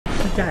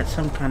got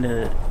some kind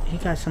of, he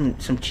got some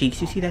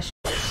cheeks. You see that shit?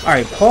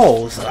 Alright,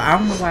 pause. I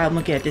don't know why I'm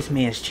looking at this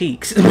man's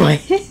cheeks.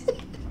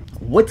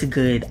 What's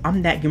good?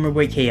 I'm that Gamer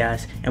Boy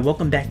Chaos, and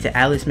welcome back to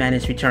Alice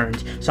Madness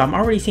Returns. So I'm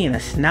already seeing a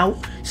snout.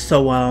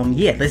 So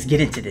yeah, let's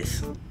get into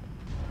this.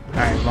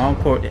 Alright, long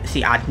corridor.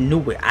 See, I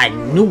knew it. I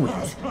knew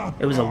it.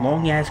 It was a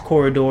long ass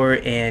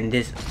corridor, and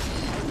this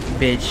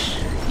bitch.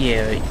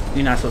 Yeah,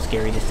 you're not so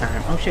scary this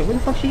time. Oh shit, where the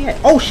fuck she at?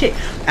 Oh shit,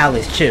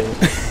 Alice, chill.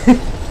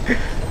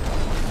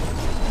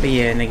 But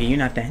yeah, nigga, you're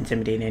not that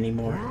intimidating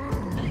anymore.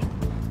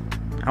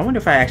 I wonder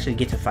if I actually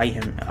get to fight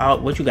him. Oh,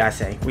 what you guys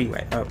say? Where you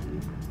at? Oh.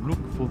 Look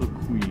for the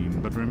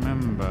queen, but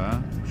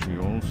remember, she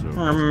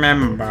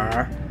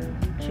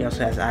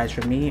also has eyes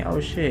for me. Oh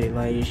shit,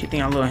 like she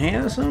think I'm a little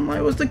handsome?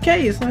 Like what's the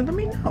case? Like let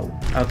me know.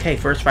 Okay,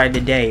 first fight of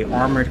the day,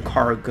 armored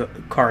card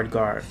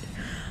guard.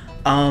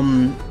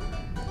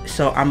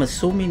 So I'm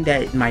assuming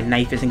that my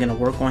knife isn't gonna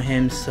work on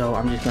him, so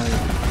I'm just gonna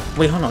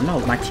wait. Hold on, no,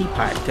 my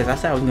teapot, because I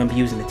said I was gonna be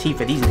using the tea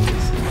for these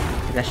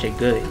niggas. That shit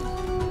good.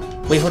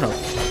 Wait, hold on.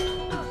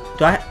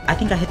 Do I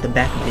think I hit the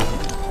back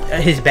of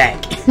his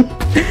back.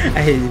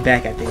 I hit his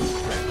back, I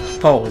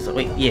think. Pause.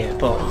 Wait, yeah,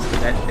 pause.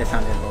 That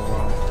sounded a little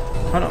wrong.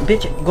 Hold on,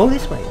 bitch. Go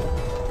this way.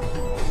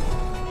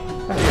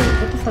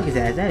 What the fuck is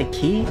that? Is that a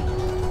key?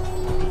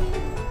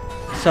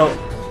 So,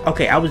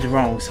 okay, I was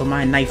wrong. So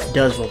my knife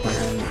does work on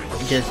him.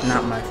 Just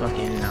not my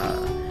fucking,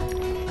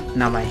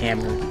 not my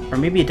hammer. Or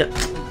maybe it does.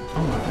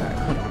 Oh my god,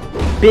 hold on.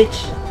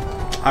 Bitch.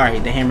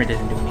 Alright, the hammer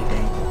doesn't do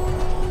anything.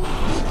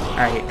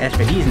 Alright, as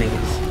for these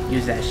niggas,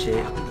 use that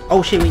shit.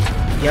 Oh shit, wait.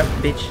 Yep,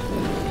 bitch.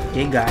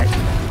 Get got.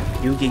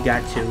 You get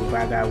got too,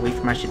 but I gotta wait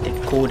for my shit to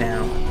cool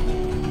down.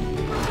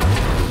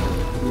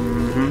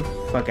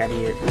 Fuck out of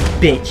here,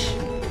 bitch.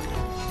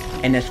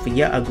 And that's for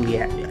your ugly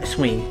ass.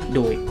 Swing.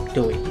 Do it.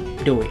 Do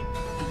it. Do it.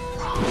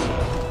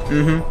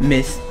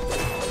 Miss.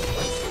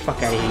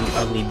 Fuck out of here, you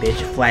ugly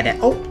bitch. Flat ass.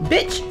 Oh,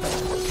 bitch!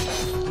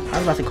 I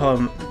was about to call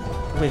him.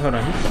 Wait, hold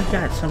on. He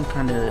got some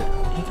kind of.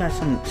 He got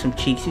some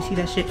cheeks. You see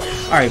that shit?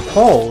 Alright,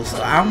 pause.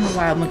 I don't know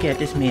why I'm looking at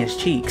this man's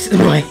cheeks.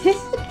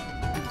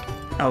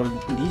 Oh,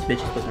 these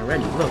bitches wasn't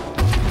ready. Look.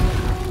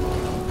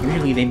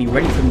 Usually they be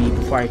ready for me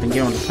before I even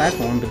get on the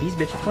platform, but these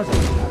bitches wasn't.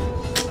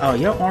 Oh,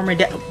 your armor.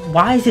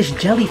 Why is this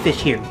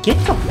jellyfish here? Get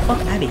the fuck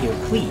out of here,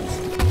 please.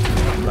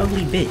 You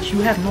ugly bitch.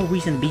 You have no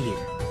reason to be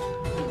here.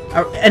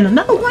 And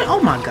another one?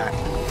 Oh my god.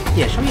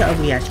 Yeah, show your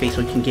ugly ass face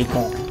so you can get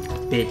going,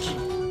 bitch.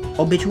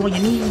 Oh, bitch, you on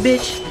your knees,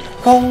 bitch?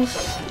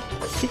 Pose.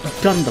 Get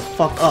done the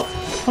fuck up.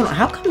 Hold on,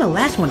 how come the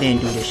last one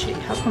didn't do this shit?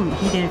 How come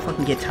he didn't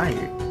fucking get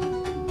tired?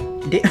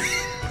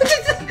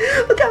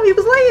 Look how he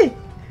was laying.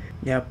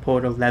 Yeah,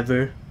 pull the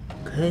lever.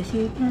 Cause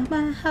you got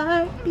my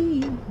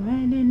heartbeat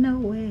running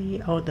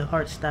away. Oh, the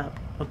heart stopped.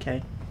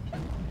 Okay.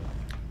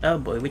 Oh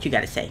boy, what you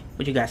gotta say?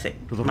 What you gotta say?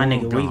 My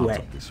nigga, where you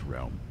at? This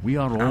realm. We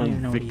are all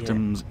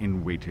victims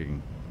in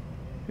waiting.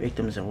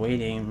 Victims in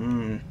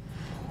waiting?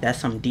 That's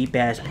some deep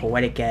ass,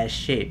 poetic ass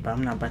shit, but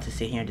I'm not about to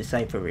sit here and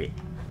decipher it.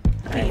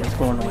 Alright, what's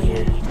going on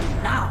here?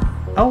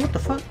 Oh, what the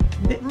fuck?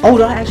 Oh,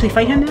 do I actually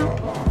fight him now?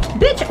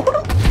 Bitch, hold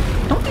on.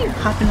 Don't be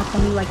hopping up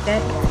on me like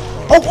that.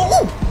 Oh,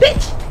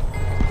 bitch!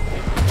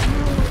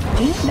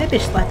 Damn, that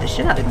bitch slapped the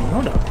shit out of me.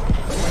 Hold up.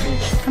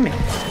 Come here.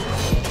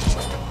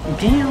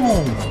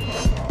 Damn.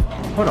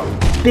 Hold up.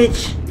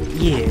 Bitch.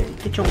 Yeah,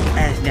 get your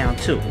ass down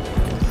too.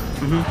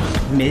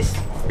 Miss,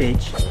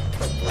 bitch.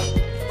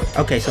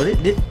 Okay, so wait,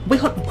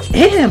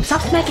 hit him!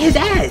 Stop smacking his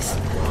ass!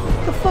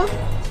 What the fuck?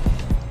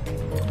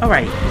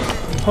 Alright.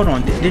 Hold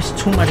on, there's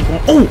too much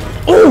going.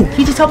 Oh!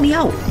 He just helped me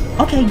out!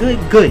 Okay, good.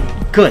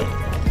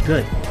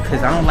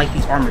 Because I don't like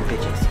these armored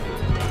bitches.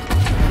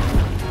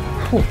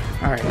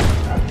 Alright.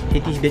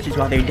 Hit these bitches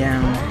while they're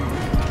down.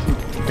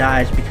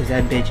 Dodge because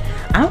that bitch.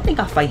 I don't think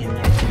I'll fight him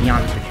yet, to be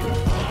honest with you.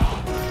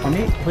 Or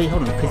maybe, wait,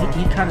 hold on, because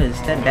he kind of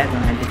stepped back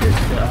when I did the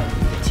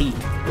T.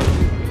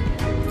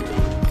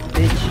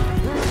 Bitch.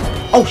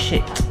 Oh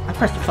shit! I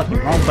pressed the fucking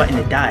wrong button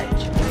to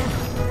dodge.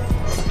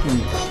 Fucking.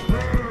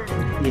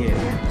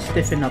 Yeah,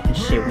 stiffen up and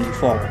shit when you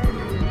fall.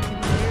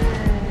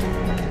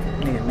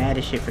 Nigga mad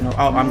as shit for no.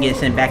 Oh, I'm getting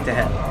sent back to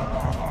hell.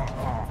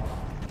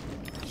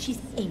 She's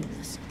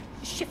aimless,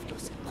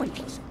 shiftless,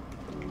 pointless.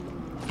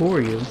 Who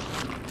are you?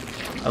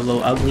 A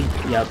little ugly?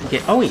 Yeah,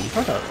 get. Oh wait,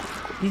 hold up.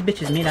 These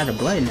bitches made out of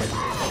blood in this.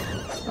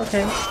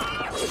 Okay.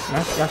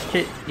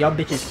 Y'all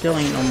bitches still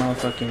ain't no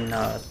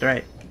motherfucking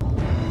threat.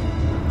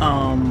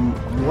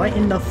 What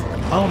in the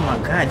oh my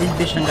god, this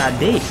bitch done got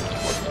big.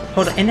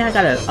 Hold on, and then I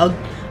got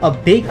a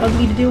big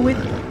ugly to deal with?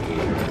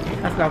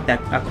 I forgot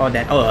what I called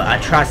that. Oh,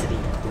 atrocity.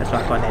 That's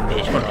what I call that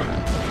bitch. Hold on.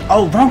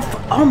 Oh, wrong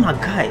oh my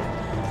god.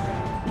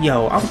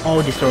 Yo, I'm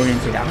all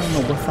disoriented. I don't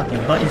know what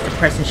fucking buttons to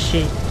press and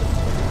shit.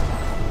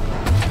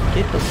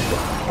 Get the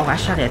oh, I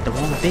shot it at the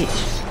wrong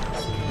bitch.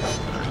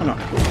 Hold on.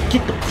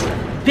 Get the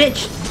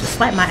bitch!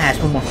 Slap my ass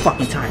one more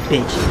fucking time,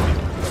 bitch.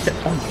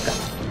 Oh my god.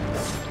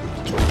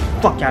 Get the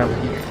fuck out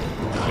of here.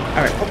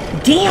 Alright.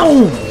 Oh,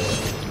 damn!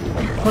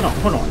 Hold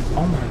on.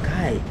 Oh my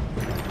god.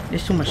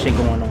 There's too much shit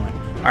going on.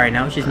 Alright,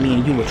 now it's just me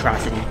and you,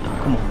 atrocity.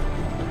 Come on.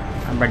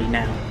 I'm ready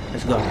now.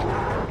 Let's go.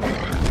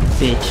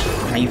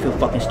 Bitch. Now you feel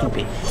fucking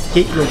stupid.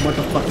 Get your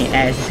motherfucking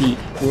ass beat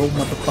real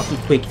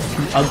motherfucking quick,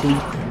 you ugly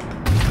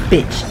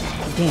bitch.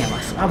 Damn,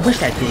 I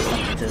wish I did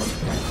something to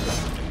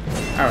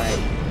him. Alright.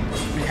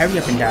 Hurry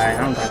up and die.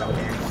 I don't got all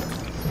that.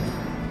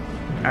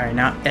 Alright,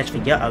 now that's for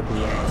your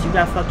ugly ass. You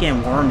got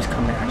fucking worms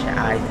coming out your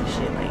eyes and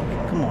shit.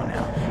 Like, come on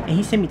now. And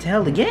he sent me to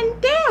hell again?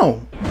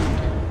 Damn!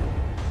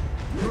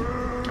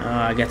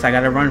 I guess I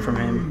gotta run from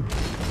him.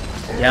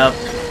 Yep.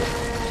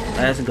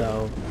 Let's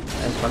go.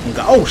 Let's fucking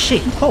go. Oh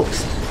shit, he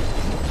pokes.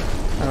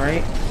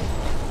 Alright.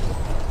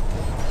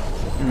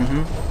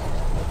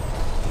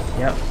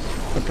 Yep.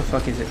 What the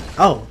fuck is it?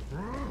 Oh!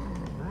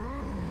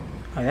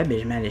 Oh, that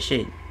bitch mad as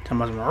shit.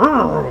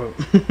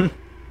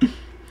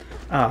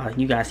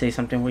 You gotta say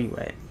something. Where you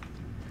at?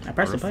 I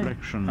pressed the button.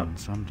 Reflection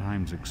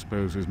sometimes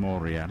exposes more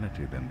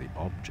reality than the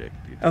object.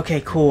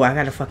 Okay, cool. I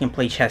gotta fucking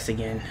play chess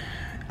again.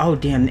 Oh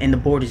damn, and the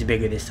board is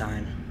bigger this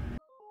time.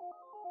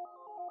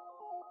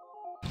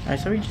 Alright,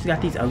 so we just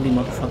got these ugly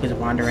motherfuckers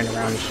wandering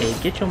around the shade.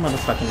 Get your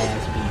motherfucking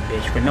ass beat,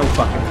 bitch, for no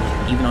fucking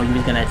reason. Even though you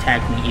was gonna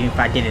attack me, even if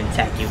I didn't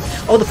attack you.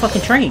 Oh, the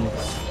fucking train!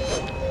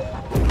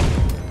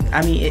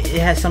 I mean, it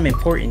has some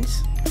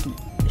importance.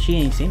 She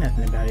ain't seen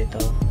nothing about it,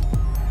 though.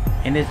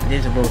 And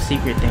there's a little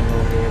secret thing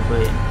over there,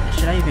 but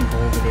should I even go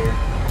over there?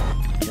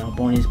 Jump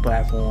on this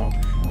platform.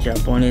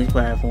 Jump on this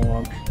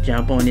platform.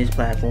 Jump on this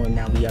platform.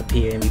 Now we up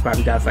here, and we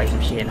probably gotta fight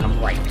some shit, and I'm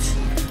right.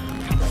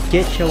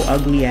 Get your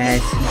ugly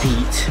ass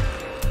beat.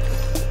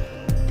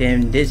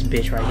 Then this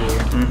bitch right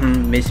here.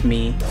 Miss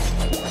me.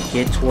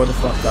 Get tore the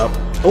fuck up.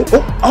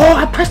 Oh,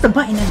 I pressed the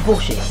button. That's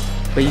bullshit.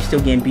 But you still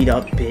getting beat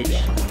up, bitch.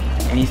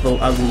 And these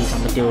little uglies,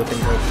 I'm gonna deal with them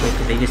real quick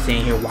because they just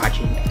sitting here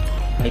watching.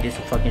 Like this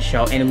a fucking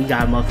show. And then we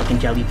got motherfucking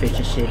jellyfish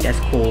and shit. That's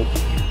cool.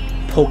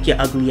 Poke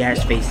your ugly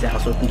ass face out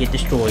so it can get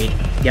destroyed.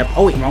 Yep.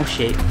 Oh wait, wrong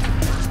shit.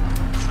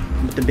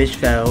 But the bitch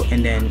fell,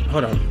 and then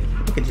hold on.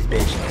 Look at this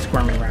bitch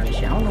squirming around and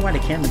shit. I don't know why the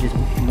camera just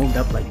moved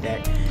up like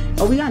that.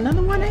 Oh, we got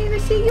another one. I didn't even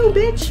see you,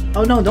 bitch.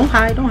 Oh no, don't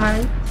hide, don't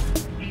hide.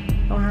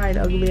 Don't hide,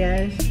 ugly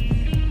ass.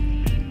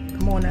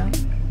 Come on now.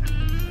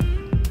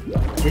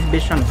 This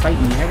bitch trying to fight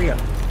me. Hurry up.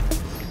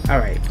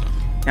 Alright.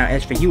 Now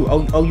as for you,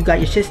 oh, you got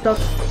your shit stuck?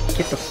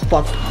 Get the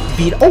fuck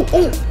beat.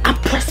 Oh, I'm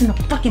pressing the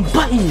fucking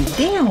button.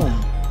 Damn.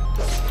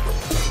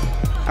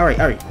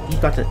 Alright. He's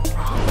about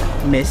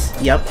to miss.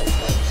 Yep.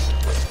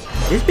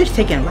 This bitch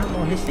taking a lot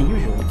more hits than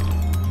usual.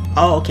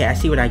 Oh, okay. I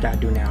see what I gotta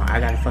do now. I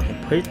gotta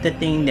fucking put the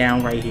thing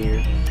down right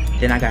here.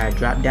 Then I gotta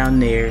drop down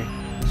there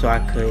so I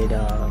could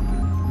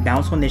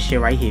bounce on this shit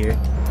right here.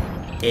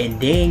 And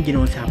then get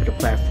on top of the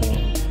platform.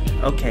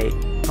 Okay,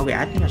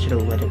 I think I should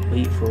have let it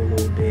wait for a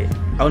little bit.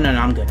 Oh, no,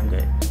 I'm good.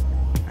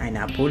 Alright,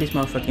 now pull this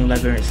motherfucking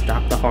lever and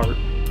stop the heart.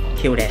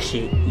 Kill that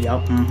shit.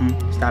 Yup,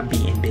 Stop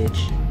beating,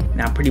 bitch.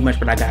 Now, pretty much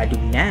what I gotta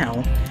do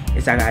now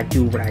is I gotta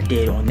do what I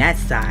did on that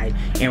side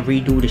and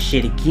redo the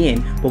shit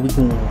again. But we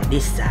going on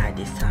this side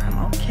this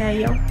time.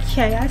 Okay,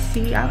 I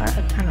see. I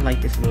kind of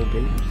like this a little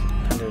bit. It's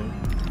kind of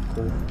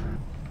cool.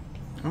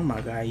 Oh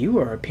my god, you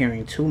are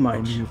appearing too much.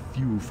 Only a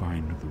few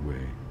find the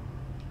way.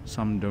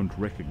 Some don't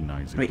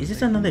recognize it. Wait, is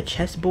this another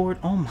chessboard?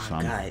 Oh my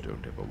god. god.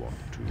 Don't ever want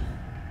to.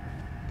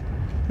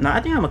 No,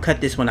 I think I'm gonna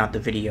cut this one out the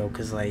video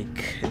because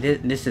like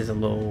this is a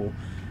little,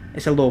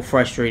 it's a little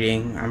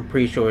frustrating. I'm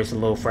pretty sure it's a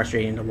little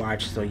frustrating to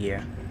watch. So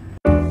yeah.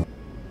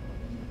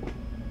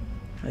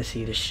 Let's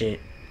see the shit.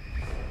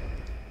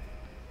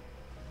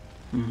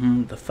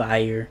 The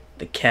fire,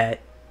 the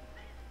cat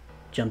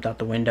jumped out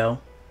the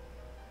window.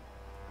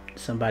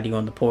 Somebody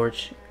on the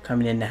porch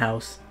coming in the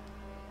house,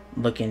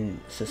 looking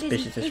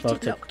suspicious as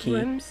fuck. Took the key.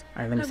 Rooms.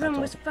 Her room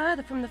was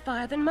further from the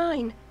fire than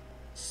mine.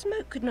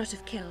 Smoke could not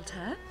have killed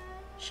her.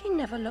 She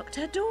never locked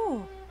her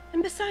door,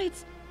 and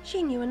besides,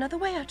 she knew another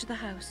way out of the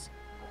house,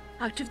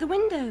 out of the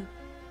window.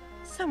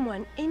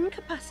 Someone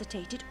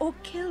incapacitated or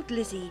killed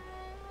Lizzie,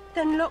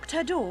 then locked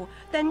her door,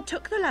 then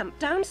took the lamp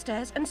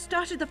downstairs and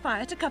started the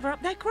fire to cover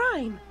up their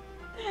crime.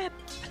 Their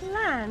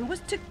plan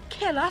was to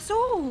kill us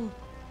all.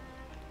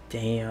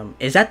 Damn.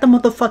 Is that the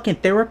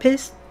motherfucking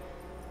therapist?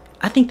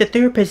 I think the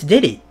therapist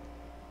did it.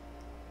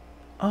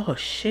 Oh,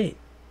 shit.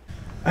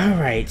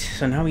 Alright,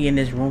 so now we in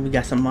this room. We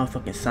got some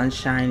motherfucking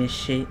sunshine and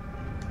shit.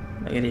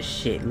 Look at this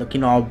shit.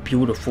 Looking all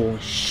beautiful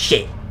and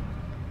shit.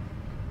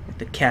 If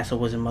the castle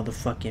wasn't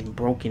motherfucking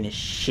broken as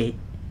shit.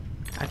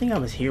 I think I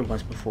was here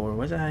once before.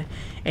 Was I?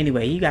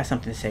 Anyway, you got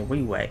something to say. Where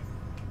you at?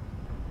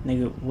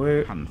 Nigga,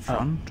 where?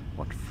 Confront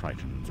what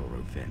frightens or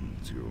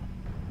offends you.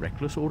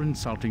 Reckless or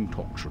insulting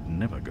talk should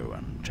never go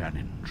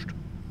unchallenged.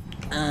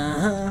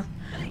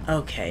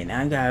 Okay,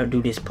 now I gotta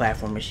do this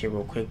platformer shit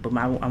real quick, but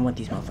I want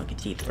these motherfucking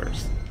teeth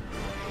first.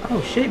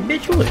 Oh shit,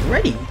 bitch, you was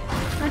ready.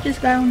 I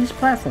just got on this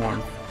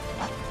platform.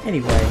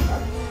 Anyway,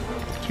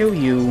 kill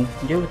you.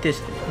 Deal with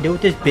this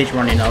bitch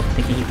running up,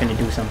 thinking he finna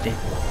do something.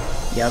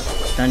 Yep,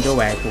 stunned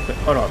your ass real quick.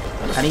 Hold on.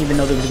 I didn't even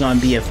know there was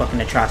gonna be a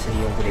fucking atrocity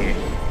over there.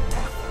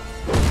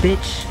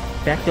 Bitch,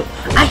 back up.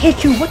 I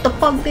hit you. What the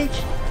fuck,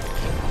 bitch?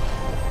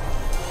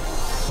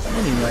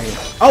 Anyway.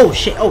 Oh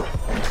shit. Oh,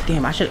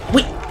 damn. I should.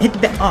 Wait. Hit the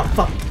back. Oh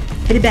fuck.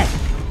 Hit it back.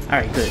 All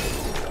right, good.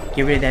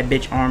 Get rid of that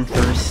bitch arm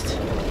first.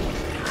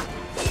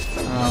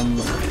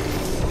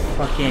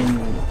 Fucking,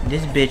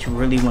 this bitch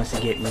really wants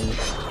to get me.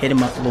 Hit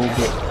him up a little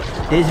bit.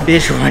 This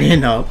bitch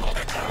running up.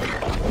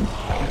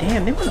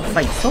 Damn, they wanna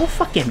fight so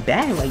fucking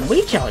bad. Like,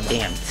 wait y'all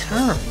damn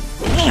turn.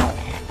 Damn.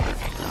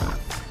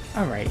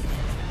 Alright.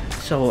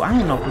 So, I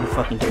don't know who to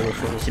fucking deal with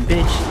for this.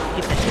 Bitch,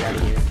 get that shit out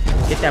of here.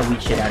 Get that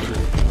weak shit out of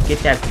here. Get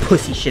that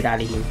pussy shit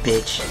out of here,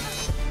 bitch.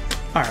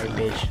 Alright,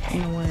 bitch. You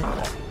know what?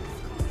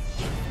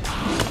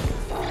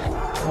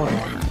 Hold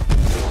on.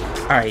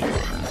 Alright.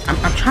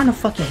 I'm trying to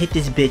fucking hit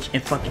this bitch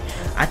and fucking...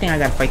 I think I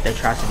gotta fight the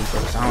atrocity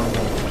first. I don't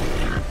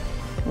know.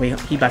 Wait,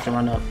 he about to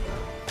run up.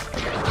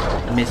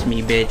 Miss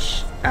me,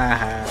 bitch.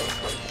 Aha.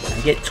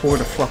 Get tore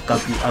the fuck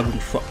up, you ugly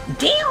fuck.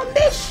 Damn,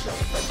 bitch!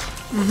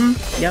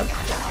 Yep.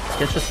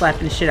 Just for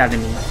slapping the shit out of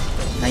me.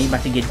 Now you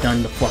about to get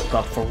done the fuck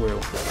up for real.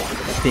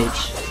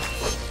 Bitch.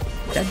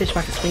 Is that bitch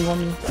about to swing on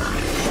me?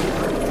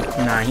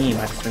 Nah, he ain't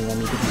about to swing on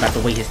me because he's about to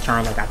wait his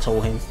turn like I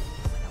told him.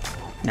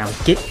 Now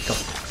get the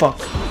fuck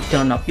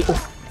done up.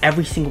 Oh,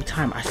 every single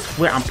time. I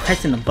swear I'm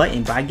pressing the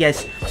button, but I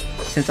guess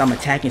since I'm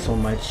attacking so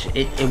much,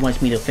 it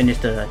wants me to finish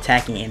the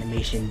attacking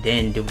animation,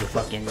 then do the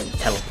fucking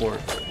teleport.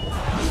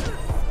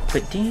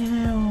 But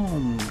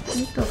damn,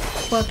 get the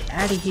fuck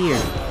out of here.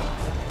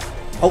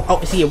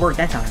 Oh, see, it worked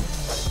that time.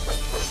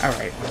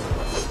 Alright.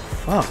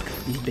 Fuck,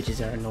 these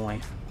bitches are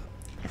annoying.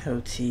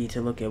 LT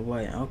to look at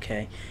what?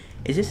 Okay.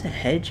 Is this a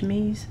hedge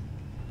maze?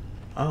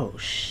 Oh,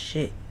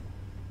 shit.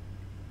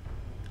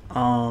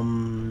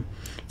 To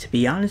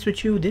be honest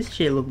with you, this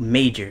shit look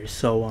major.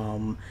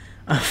 So,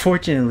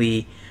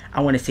 unfortunately,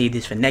 I want to save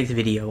this for next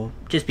video,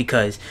 just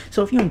because.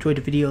 So if you enjoyed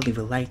the video, leave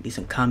a like, leave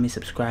some comments,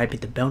 subscribe,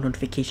 hit the bell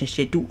notification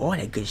shit, do all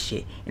that good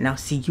shit. And I'll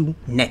see you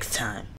next time.